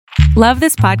Love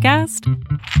this podcast?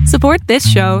 Support this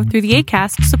show through the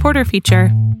Acast supporter feature.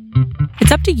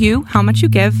 It's up to you how much you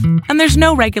give, and there's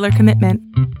no regular commitment.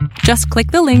 Just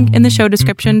click the link in the show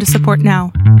description to support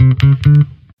now.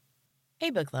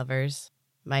 Hey, book lovers.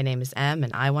 My name is Em,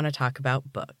 and I want to talk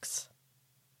about books.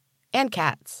 And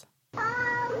cats.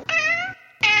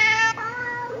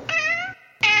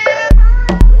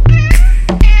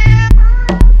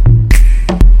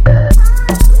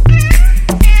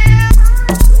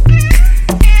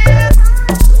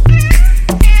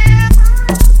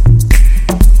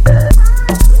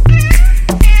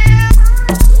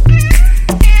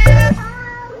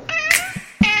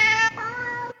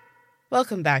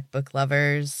 Welcome back, book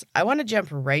lovers. I want to jump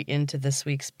right into this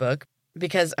week's book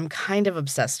because I'm kind of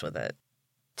obsessed with it.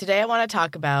 Today I want to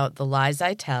talk about The Lies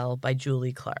I Tell by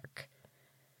Julie Clark.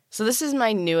 So this is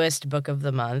my newest book of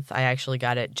the month. I actually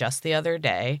got it just the other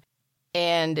day,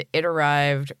 and it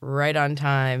arrived right on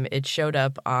time. It showed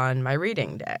up on my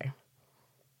reading day.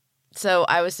 So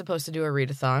I was supposed to do a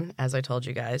readathon, as I told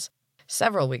you guys,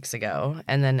 several weeks ago,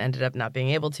 and then ended up not being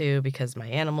able to because my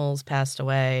animals passed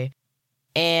away.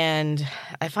 And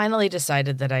I finally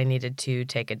decided that I needed to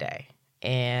take a day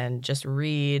and just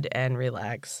read and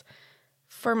relax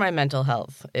for my mental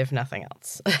health, if nothing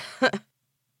else.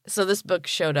 So this book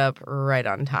showed up right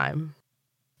on time,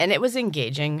 and it was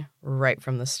engaging right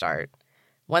from the start.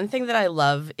 One thing that I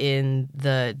love in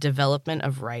the development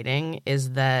of writing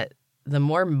is that the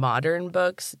more modern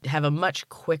books have a much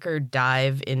quicker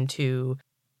dive into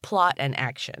plot and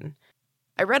action.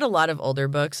 I read a lot of older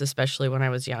books, especially when I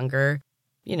was younger,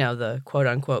 you know, the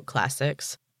quote-unquote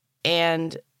classics,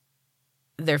 and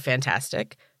they're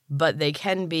fantastic, but they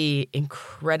can be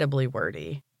incredibly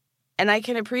wordy. And I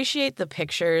can appreciate the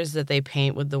pictures that they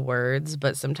paint with the words,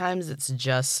 but sometimes it's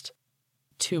just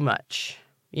too much.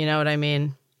 You know what I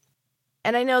mean?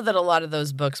 And I know that a lot of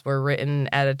those books were written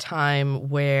at a time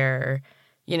where,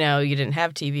 you know, you didn't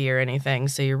have TV or anything,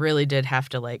 so you really did have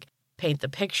to, paint the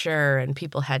picture, and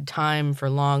people had time for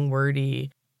long,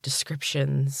 wordy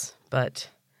descriptions, but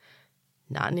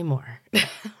not anymore.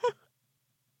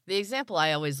 The example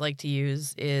I always like to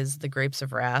use is The Grapes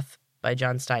of Wrath by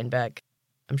John Steinbeck.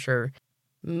 I'm sure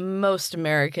most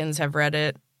Americans have read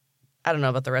it. I don't know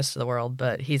about the rest of the world,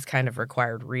 but he's kind of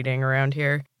required reading around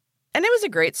here. And it was a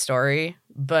great story,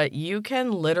 but you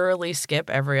can literally skip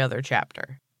every other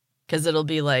chapter because it'll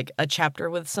be like a chapter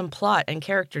with some plot and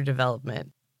character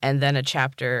development, and then a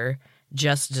chapter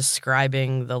just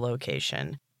describing the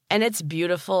location. And it's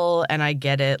beautiful, and I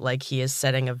get it, he is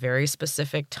setting a very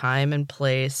specific time and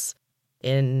place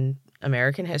in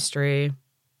American history.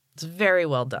 It's very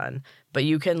well done, but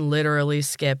you can literally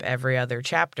skip every other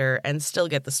chapter and still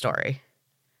get the story.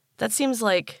 That seems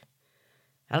like,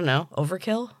 I don't know,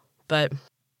 overkill, but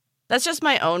that's just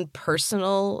my own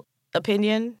personal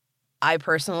opinion. I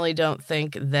personally don't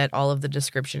think that all of the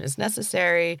description is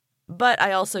necessary. But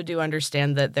I also do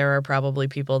understand that there are probably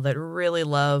people that really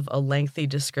love a lengthy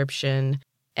description,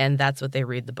 and that's what they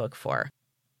read the book for.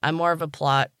 I'm more of a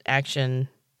plot, action,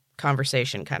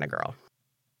 conversation kind of girl.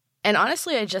 And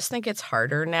honestly, I just think it's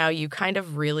harder now. You kind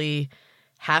of really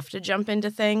have to jump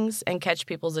into things and catch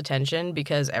people's attention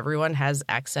because everyone has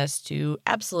access to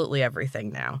absolutely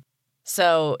everything now.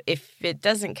 So if it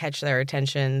doesn't catch their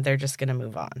attention, they're just going to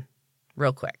move on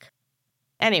real quick.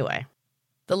 Anyway.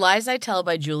 The Lies I Tell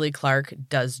by Julie Clark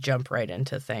does jump right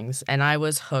into things, and I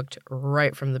was hooked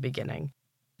right from the beginning.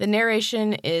 The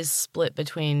narration is split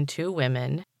between two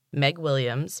women, Meg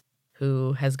Williams,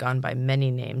 who has gone by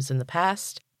many names in the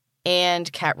past, and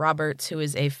Kat Roberts, who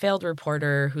is a failed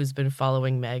reporter who's been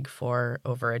following Meg for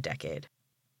over a decade.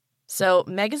 So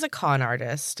Meg is a con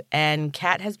artist, and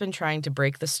Kat has been trying to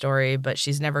break the story, but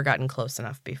she's never gotten close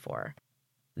enough before.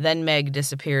 Then Meg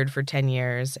disappeared for 10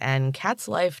 years, and Kat's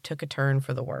life took a turn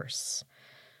for the worse.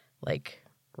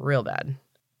 Real bad.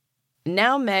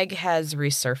 Now Meg has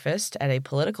resurfaced at a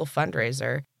political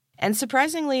fundraiser, and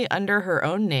surprisingly under her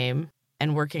own name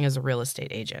and working as a real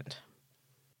estate agent.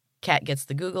 Kat gets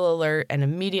the Google alert and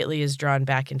immediately is drawn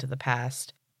back into the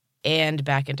past, and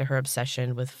back into her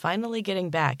obsession with finally getting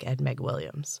back at Meg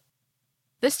Williams.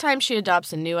 This time she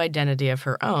adopts a new identity of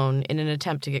her own in an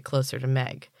attempt to get closer to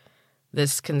Meg.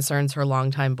 This concerns her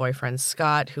longtime boyfriend,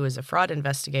 Scott, who is a fraud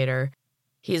investigator.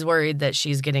 He's worried that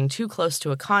she's getting too close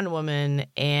to a con woman,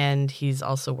 and he's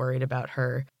also worried about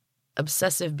her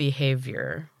obsessive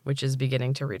behavior, which is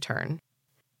beginning to return.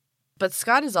 But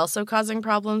Scott is also causing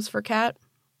problems for Kat.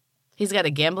 He's got a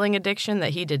gambling addiction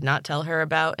that he did not tell her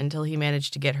about until he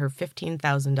managed to get her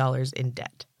 $15,000 in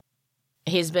debt.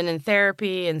 He's been in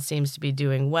therapy and seems to be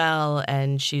doing well,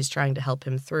 and she's trying to help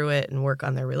him through it and work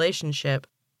on their relationship.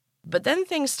 But then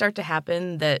things start to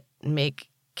happen that make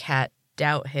Kat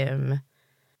doubt him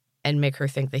and make her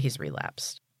think that he's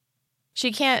relapsed.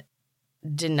 She can't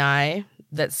deny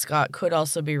that Scott could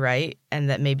also be right and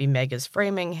that maybe Meg is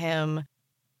framing him.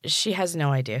 She has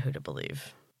no idea who to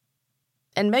believe.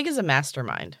 And Meg is a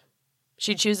mastermind.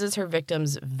 She chooses her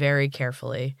victims very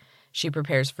carefully. She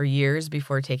prepares for years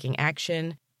before taking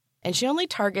action, and she only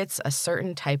targets a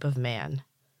certain type of man.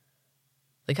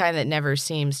 The kind that never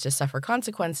seems to suffer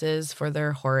consequences for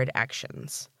their horrid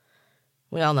actions.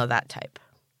 We all know that type,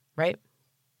 right?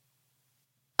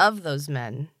 Of those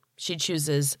men, she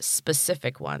chooses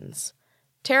specific ones.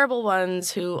 Terrible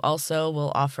ones who also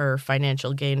will offer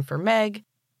financial gain for Meg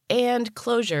and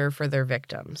closure for their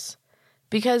victims.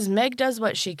 Because Meg does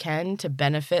what she can to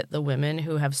benefit the women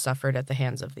who have suffered at the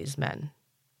hands of these men.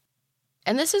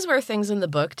 And this is where things in the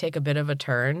book take a bit of a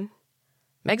turn.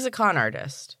 Meg's a con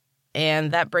artist,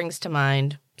 and that brings to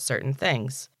mind certain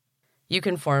things. You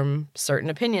can form certain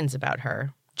opinions about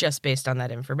her just based on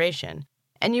that information,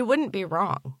 and you wouldn't be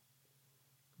wrong.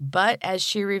 But as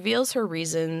she reveals her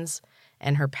reasons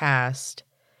and her past,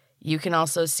 you can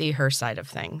also see her side of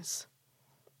things.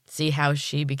 See how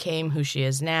she became who she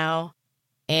is now,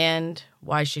 and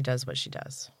why she does what she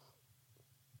does.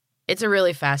 It's a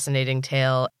really fascinating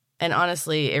tale, and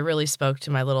honestly, it really spoke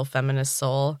to my little feminist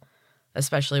soul,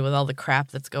 especially with all the crap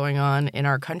that's going on in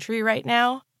our country right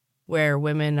now, where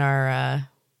women are,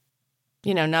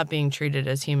 not being treated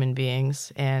as human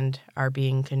beings and are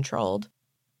being controlled.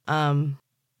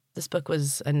 This book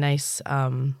was a nice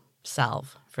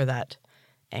salve for that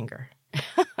anger.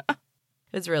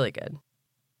 It's really good.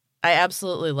 I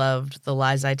absolutely loved The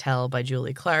Lies I Tell by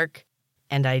Julie Clark,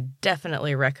 and I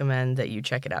definitely recommend that you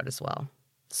check it out as well.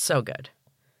 So good.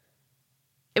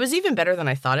 It was even better than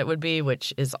I thought it would be,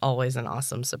 which is always an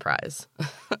awesome surprise.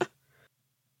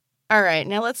 All right,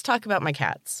 now let's talk about my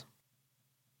cats.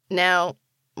 Now,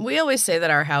 we always say that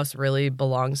our house really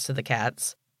belongs to the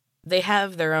cats. They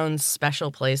have their own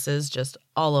special places just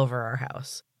all over our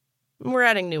house. We're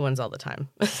adding new ones all the time.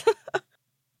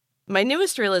 My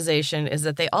newest realization is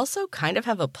that they also kind of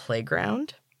have a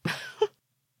playground.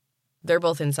 They're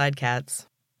both inside cats.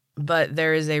 But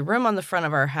there is a room on the front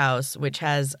of our house which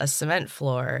has a cement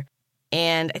floor,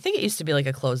 and I think it used to be like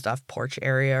a closed-off porch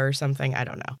area or something. I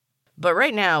don't know. But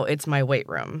right now, it's my weight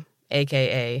room,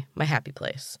 a.k.a. my happy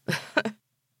place.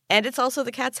 And it's also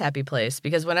the cat's happy place,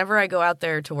 because whenever I go out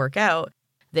there to work out,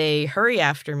 they hurry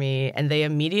after me, and they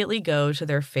immediately go to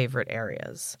their favorite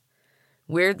areas.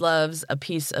 Weird loves a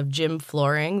piece of gym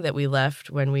flooring that we left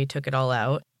when we took it all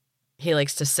out. He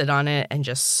likes to sit on it and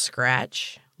just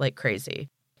scratch like crazy.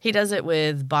 He does it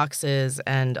with boxes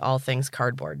and all things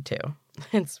cardboard, too.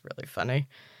 It's really funny.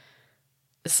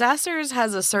 Sassers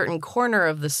has a certain corner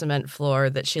of the cement floor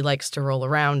that she likes to roll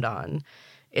around on.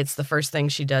 It's the first thing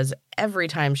she does every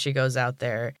time she goes out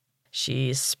there.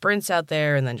 She sprints out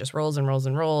there and then just rolls and rolls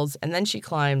and rolls, and then she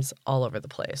climbs all over the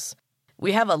place.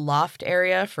 We have a loft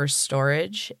area for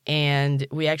storage, and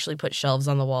we actually put shelves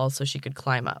on the wall so she could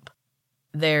climb up.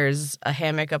 There's a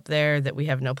hammock up there that we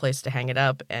have no place to hang it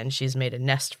up, and she's made a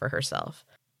nest for herself.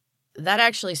 That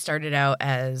actually started out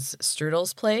as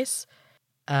Strudel's place.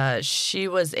 She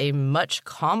was a much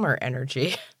calmer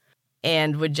energy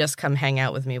and would just come hang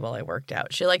out with me while I worked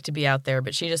out. She liked to be out there,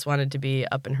 but she just wanted to be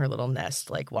up in her little nest,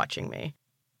 like watching me.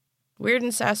 Weird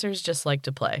and Sassers just like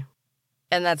to play.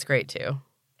 And that's great, too.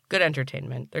 Good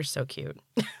entertainment. They're so cute.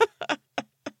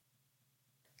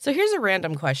 So here's a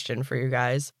random question for you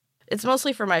guys. It's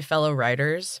mostly for my fellow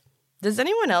writers. Does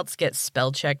anyone else get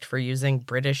spell checked for using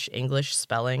British English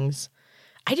spellings?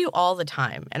 I do all the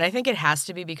time, and I think it has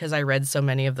to be because I read so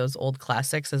many of those old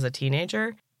classics as a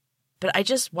teenager. But I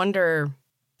just wonder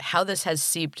how this has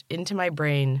seeped into my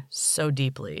brain so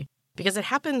deeply, because it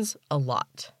happens a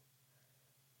lot.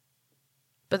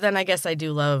 But then I guess I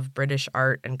do love British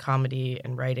art and comedy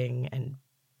and writing and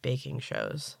baking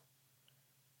shows.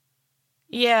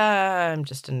 Yeah, I'm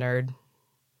just a nerd.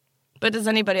 But does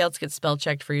anybody else get spell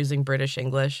checked for using British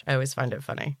English? I always find it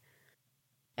funny.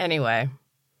 Anyway,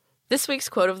 this week's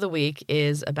quote of the week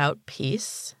is about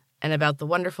peace and about the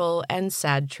wonderful and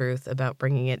sad truth about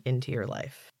bringing it into your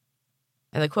life.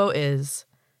 And the quote is,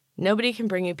 "Nobody can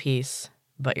bring you peace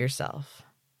but yourself."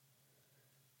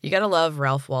 You gotta love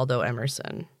Ralph Waldo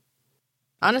Emerson.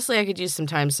 Honestly, I could use some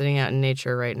time sitting out in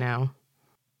nature right now.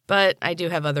 But I do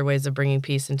have other ways of bringing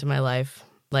peace into my life,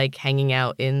 like hanging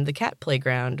out in the cat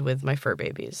playground with my fur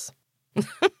babies.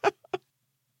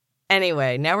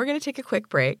 Anyway, now we're going to take a quick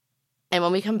break. And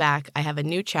when we come back, I have a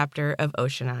new chapter of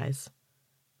Ocean Eyes.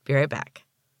 Be right back.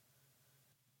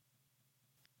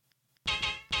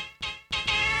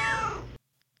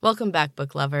 Welcome back,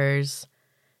 book lovers.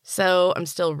 So I'm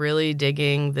still really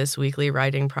digging this weekly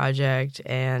writing project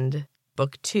and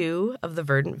book 2 of the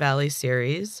Verdant Valley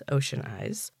series, Ocean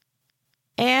Eyes.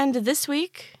 And this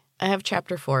week, I have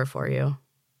chapter 4 for you.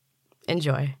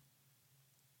 Enjoy.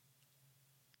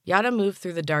 Yada moved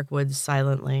through the dark woods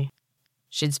silently.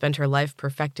 She'd spent her life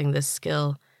perfecting this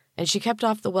skill, and she kept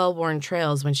off the well-worn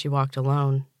trails when she walked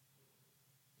alone.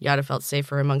 Yada felt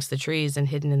safer amongst the trees and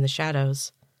hidden in the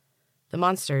shadows. The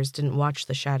monsters didn't watch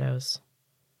the shadows.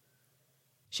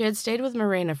 She had stayed with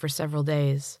Morena for several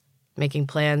days, making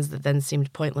plans that then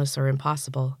seemed pointless or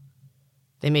impossible.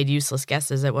 They made useless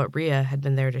guesses at what Rhea had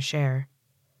been there to share.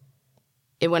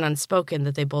 It went unspoken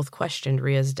that they both questioned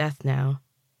Rhea's death now.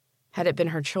 Had it been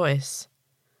her choice?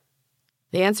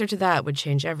 The answer to that would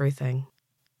change everything.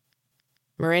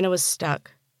 Morena was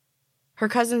stuck. Her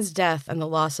cousin's death and the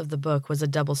loss of the book was a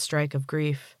double strike of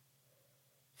grief.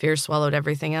 Fear swallowed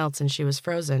everything else, and she was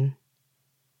frozen.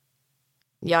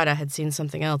 Yada had seen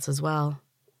something else as well,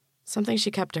 something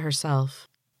she kept to herself.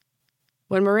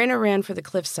 When Morena ran for the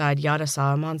cliffside, Yada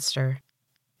saw a monster.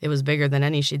 It was bigger than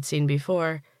any she'd seen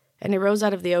before, and it rose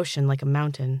out of the ocean like a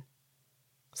mountain.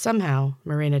 Somehow,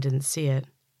 Morena didn't see it.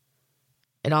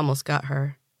 It almost got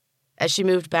her. As she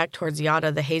moved back towards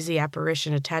Yada, the hazy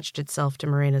apparition attached itself to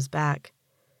Morena's back.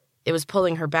 It was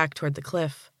pulling her back toward the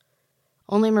cliff.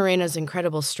 Only Morena's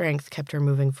incredible strength kept her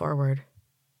moving forward.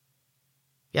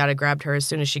 Yada grabbed her as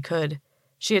soon as she could.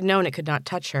 She had known it could not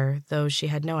touch her, though she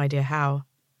had no idea how.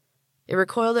 It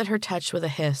recoiled at her touch with a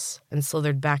hiss and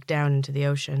slithered back down into the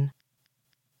ocean.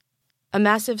 A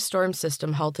massive storm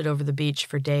system halted over the beach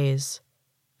for days.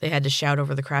 They had to shout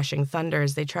over the crashing thunder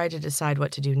as they tried to decide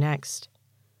what to do next.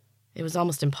 It was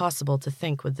almost impossible to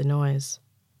think with the noise.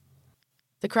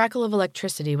 The crackle of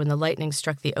electricity when the lightning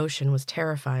struck the ocean was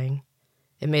terrifying.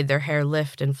 It made their hair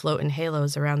lift and float in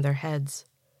halos around their heads.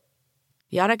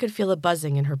 Yada could feel a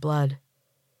buzzing in her blood.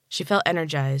 She felt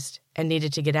energized and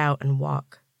needed to get out and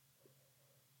walk.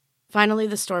 Finally,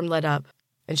 the storm let up,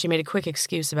 and she made a quick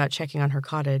excuse about checking on her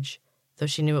cottage, though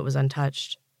she knew it was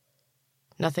untouched.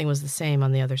 Nothing was the same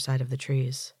on the other side of the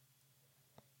trees.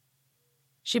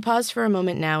 She paused for a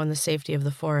moment now in the safety of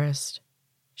the forest.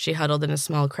 She huddled in a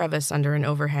small crevice under an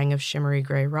overhang of shimmery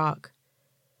gray rock.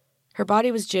 Her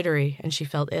body was jittery, and she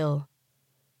felt ill.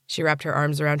 She wrapped her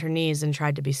arms around her knees and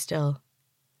tried to be still.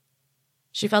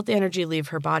 She felt the energy leave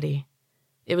her body.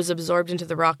 It was absorbed into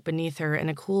the rock beneath her, and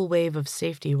a cool wave of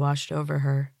safety washed over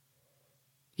her.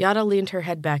 Yada leaned her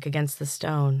head back against the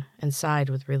stone and sighed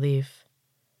with relief.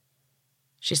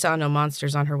 She saw no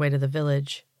monsters on her way to the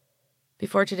village.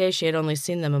 Before today, she had only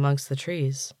seen them amongst the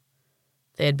trees.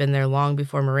 They had been there long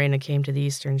before Morena came to the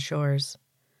eastern shores.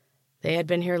 They had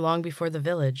been here long before the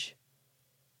village.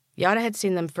 Yada had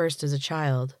seen them first as a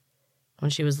child, when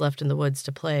she was left in the woods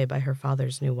to play by her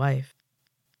father's new wife.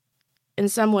 In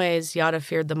some ways, Yada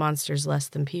feared the monsters less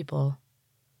than people.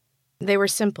 They were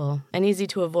simple and easy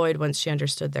to avoid once she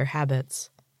understood their habits.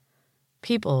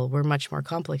 People were much more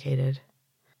complicated.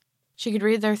 She could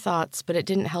read their thoughts, but it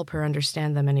didn't help her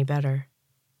understand them any better.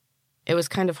 It was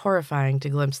kind of horrifying to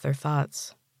glimpse their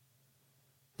thoughts.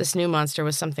 This new monster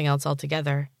was something else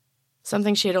altogether,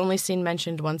 something she had only seen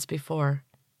mentioned once before.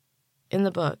 In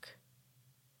the book.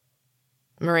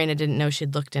 Morena didn't know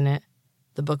she'd looked in it.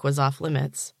 The book was off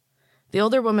limits. The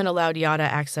older woman allowed Yada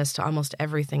access to almost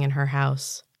everything in her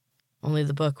house. Only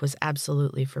the book was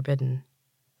absolutely forbidden.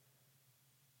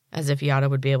 As if Yada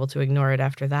would be able to ignore it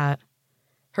after that.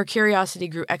 Her curiosity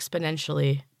grew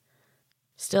exponentially.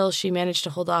 Still, she managed to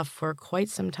hold off for quite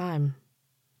some time.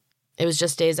 It was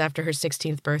just days after her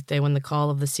 16th birthday when the call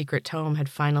of the secret tome had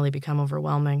finally become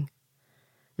overwhelming.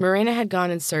 Morena had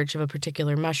gone in search of a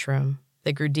particular mushroom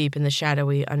that grew deep in the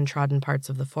shadowy, untrodden parts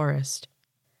of the forest.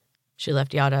 She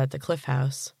left Yada at the cliff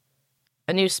house.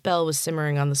 A new spell was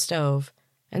simmering on the stove,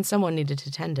 and someone needed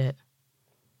to tend it.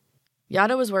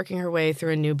 Yada was working her way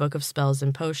through a new book of spells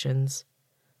and potions.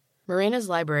 Morena's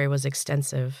library was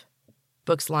extensive.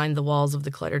 Books lined the walls of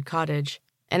the cluttered cottage,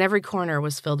 and every corner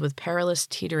was filled with perilous,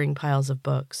 teetering piles of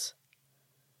books.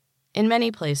 In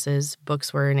many places,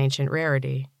 books were an ancient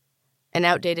rarity, an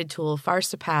outdated tool far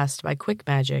surpassed by quick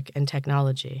magic and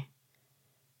technology.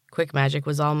 Quick magic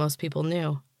was all most people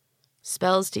knew,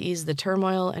 spells to ease the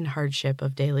turmoil and hardship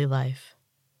of daily life.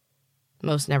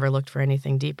 Most never looked for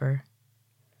anything deeper.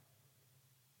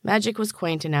 Magic was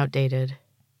quaint and outdated.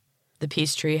 The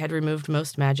peace tree had removed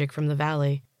most magic from the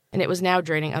valley, and it was now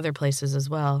draining other places as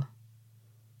well.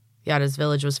 Yada's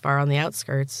village was far on the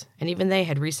outskirts, and even they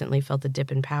had recently felt a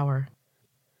dip in power.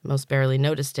 Most barely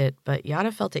noticed it, but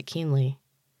Yada felt it keenly.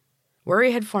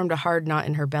 Worry had formed a hard knot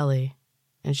in her belly,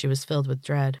 and she was filled with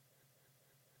dread.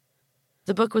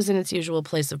 The book was in its usual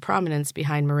place of prominence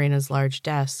behind Morena's large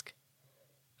desk.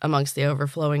 Amongst the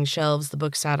overflowing shelves, the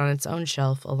book sat on its own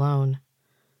shelf alone.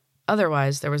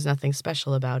 Otherwise, there was nothing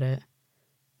special about it.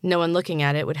 No one looking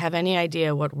at it would have any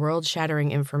idea what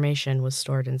world-shattering information was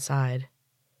stored inside.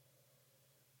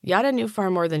 Yada knew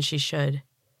far more than she should.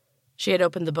 She had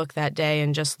opened the book that day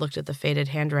and just looked at the faded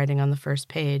handwriting on the first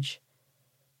page.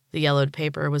 The yellowed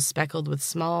paper was speckled with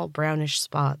small, brownish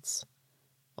spots.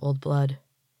 Old blood.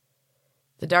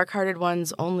 The dark-hearted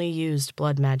ones only used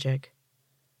blood magic.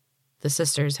 The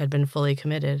sisters had been fully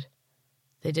committed.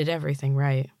 They did everything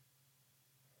right.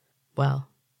 Well,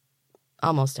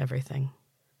 almost everything.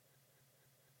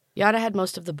 Yada had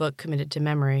most of the book committed to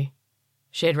memory.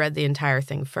 She had read the entire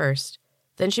thing first,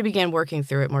 then she began working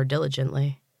through it more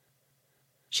diligently.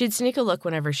 She'd sneak a look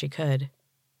whenever she could.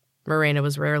 Morena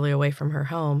was rarely away from her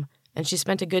home, and she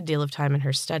spent a good deal of time in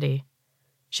her study.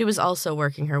 She was also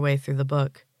working her way through the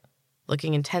book,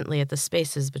 looking intently at the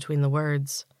spaces between the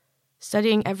words,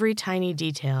 studying every tiny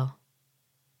detail.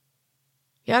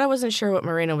 Yada wasn't sure what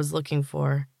Morena was looking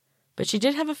for, but she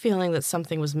did have a feeling that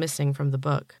something was missing from the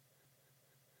book.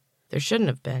 There shouldn't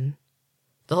have been.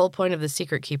 The whole point of the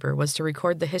Secret Keeper was to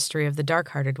record the history of the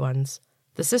dark-hearted ones,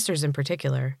 the sisters in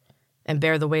particular, and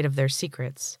bear the weight of their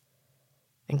secrets,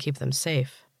 and keep them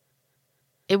safe.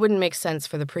 It wouldn't make sense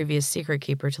for the previous Secret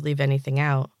Keeper to leave anything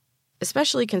out,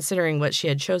 especially considering what she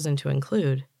had chosen to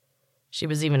include. She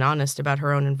was even honest about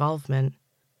her own involvement.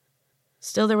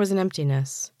 Still, there was an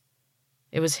emptiness.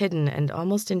 It was hidden and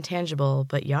almost intangible,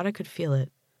 but Yada could feel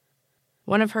it.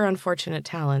 One of her unfortunate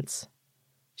talents.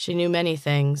 She knew many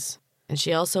things, and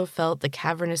she also felt the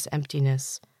cavernous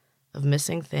emptiness of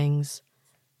missing things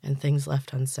and things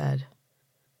left unsaid.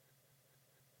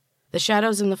 The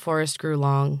shadows in the forest grew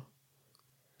long.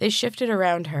 They shifted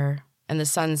around her, and the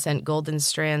sun sent golden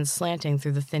strands slanting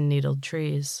through the thin-needled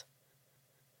trees.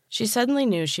 She suddenly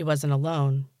knew she wasn't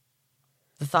alone.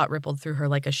 The thought rippled through her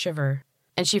like a shiver,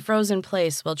 and she froze in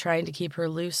place while trying to keep her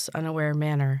loose, unaware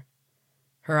manner.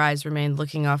 Her eyes remained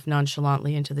looking off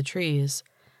nonchalantly into the trees,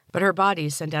 but her body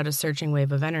sent out a searching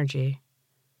wave of energy.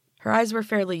 Her eyes were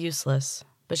fairly useless,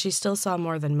 but she still saw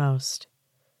more than most.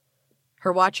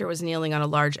 Her watcher was kneeling on a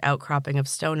large outcropping of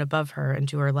stone above her and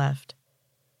to her left.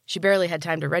 She barely had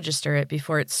time to register it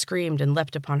before it screamed and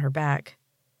leapt upon her back.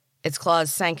 Its claws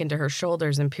sank into her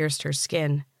shoulders and pierced her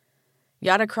skin.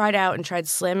 Yada cried out and tried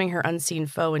slamming her unseen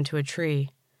foe into a tree.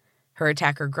 Her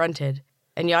attacker grunted,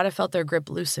 and Yada felt their grip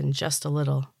loosen just a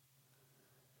little.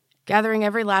 Gathering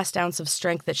every last ounce of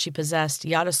strength that she possessed,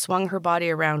 Yada swung her body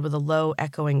around with a low,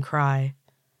 echoing cry.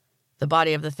 The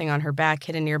body of the thing on her back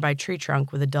hit a nearby tree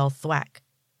trunk with a dull thwack.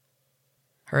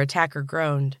 Her attacker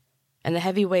groaned, and the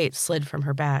heavy weight slid from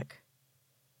her back.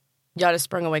 Yada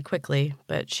sprung away quickly,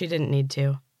 but she didn't need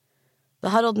to.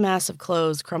 The huddled mass of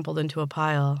clothes crumpled into a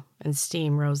pile, and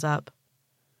steam rose up.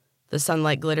 The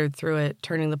sunlight glittered through it,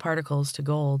 turning the particles to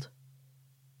gold.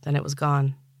 Then it was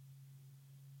gone.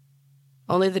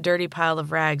 Only the dirty pile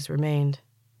of rags remained,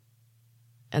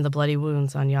 and the bloody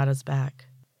wounds on Yada's back.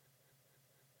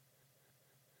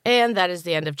 And that is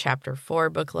the end of Chapter 4,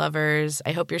 book lovers.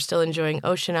 I hope you're still enjoying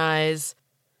Ocean Eyes.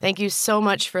 Thank you so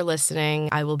much for listening.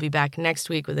 I will be back next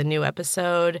week with a new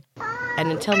episode.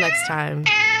 And until next time,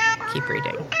 keep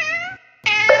reading.